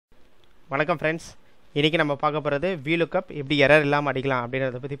வணக்கம் ஃப்ரெண்ட்ஸ். இன்றைக்கி நம்ம பார்க்க போகிறது Vlookup எப்படி எரர் இல்லாமல் அடிக்கலாம்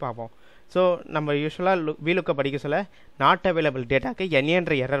அப்படின்றத பற்றி பார்ப்போம். ஸோ நம்ம யூஸ்வலாக Vlookup அடிக்க சொல்ல நாட் அவைலபிள் டேட்டாக்கு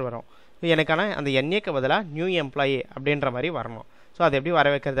NAன்ற எரர் வரும். ஸோ எனக்கான அந்த NAக்கு பதிலாக நியூ எம்ப்ளாயி அப்படின்ற மாதிரி வரணும். ஸோ அதை எப்படி வர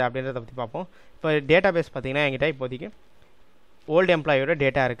வைக்கிறது அப்படின்றத பற்றி பார்ப்போம். இப்போ டேட்டா பேஸ் பார்த்திங்கன்னா என்கிட்ட இப்போதைக்கு ஓல்டு எம்ப்ளாயோட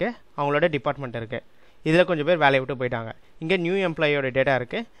டேட்டா இருக்குது, அவங்களோட டிபார்ட்மெண்ட் இருக்குது. இதில் கொஞ்சம் பேர் வேலையை விட்டு போயிட்டாங்க. இங்கே நியூ எம்ப்ளாயோட டேட்டா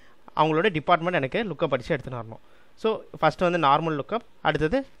இருக்குது, அவங்களோட டிபார்ட்மெண்ட் எனக்கு லுக்கப் அடித்து எடுத்துன்னு வரணும். ஸோ ஃபஸ்ட்டு வந்து நார்மல் லுக்கப்,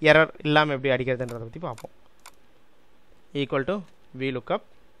 அடுத்தது எரர் இல்லாமல் எப்படி அடிக்கிறதுன்றதை பற்றி பார்ப்போம். Equal to Vlookup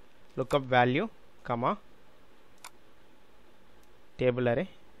lookup value comma table array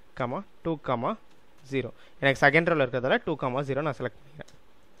comma 2,0. எனக்கு செகண்ட் ரோவில் இருக்கிறதால 2,0 நான் செலக்ட் பண்ணிக்கிறேன்.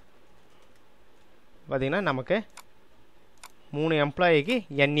 பார்த்திங்கன்னா நமக்கு 3 எம்ப்ளாயிக்கு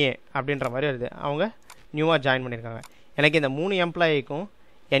NA அப்படின்ற மாதிரி வருது. அவங்க நியூவாக ஜாயின் பண்ணியிருக்காங்க. எனக்கு இந்த 3 எம்ப்ளாயிக்கும்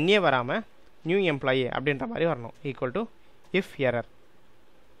NA வராமல் நியூ எம்ப்ளாயி அப்படின்ற மாதிரி வரணும். Equal to if error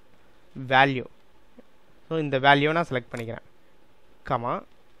value. So இந்த வேல்யூவை நான் செலக்ட் பண்ணிக்கிறேன். கமா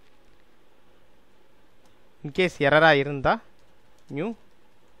இன்கேஸ் எரராக இருந்தால் நியூ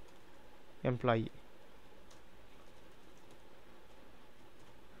எம்ப்ளாயி.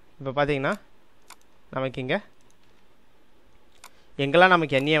 இப்போ பார்த்தீங்கன்னா நமக்கு இங்கே எங்கெல்லாம்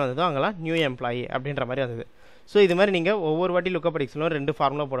நமக்கு NA வந்ததோ அங்கெல்லாம் நியூ எம்ப்ளாயி அப்படின்ற மாதிரி வந்தது. ஸோ இது மாதிரி நீங்கள் ஒவ்வொரு வாட்டி லுக்கப் அடிக்கணும் 2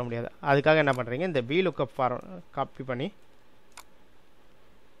 ஃபார்முலா போட முடியாது. அதுக்காக என்ன பண்ணுறீங்க, இந்த Vlookup காப்பி பண்ணி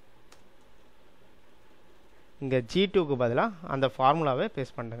இங்கே G2க்கு பதிலாக அந்த ஃபார்முலாவை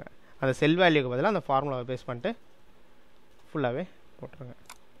பேஸ்ட் பண்ணுங்க. அந்த செல் வேல்யூக்கு பதிலாக அந்த ஃபார்முலாவை பேஸ்ட் பண்ணிட்டு ஃபுல்லாகவே போட்டுருங்க.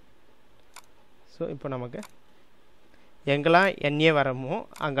 ஸோ இப்போ நமக்கு எங்கெல்லாம் NA வரமோ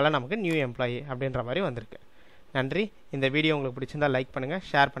அங்கெல்லாம் நமக்கு நியூ எம்ப்ளாயி அப்படின்ற மாதிரி வந்திருக்கு. நன்றி. இந்த வீடியோ உங்களுக்கு பிடிச்சிருந்தால் லைக் பண்ணுங்கள்,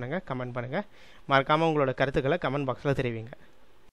 ஷேர் பண்ணுங்கள், கமெண்ட் பண்ணுங்கள். மறக்காமல் உங்களோட கருத்துக்களை கமெண்ட் பாக்ஸில் தெரிவிங்க.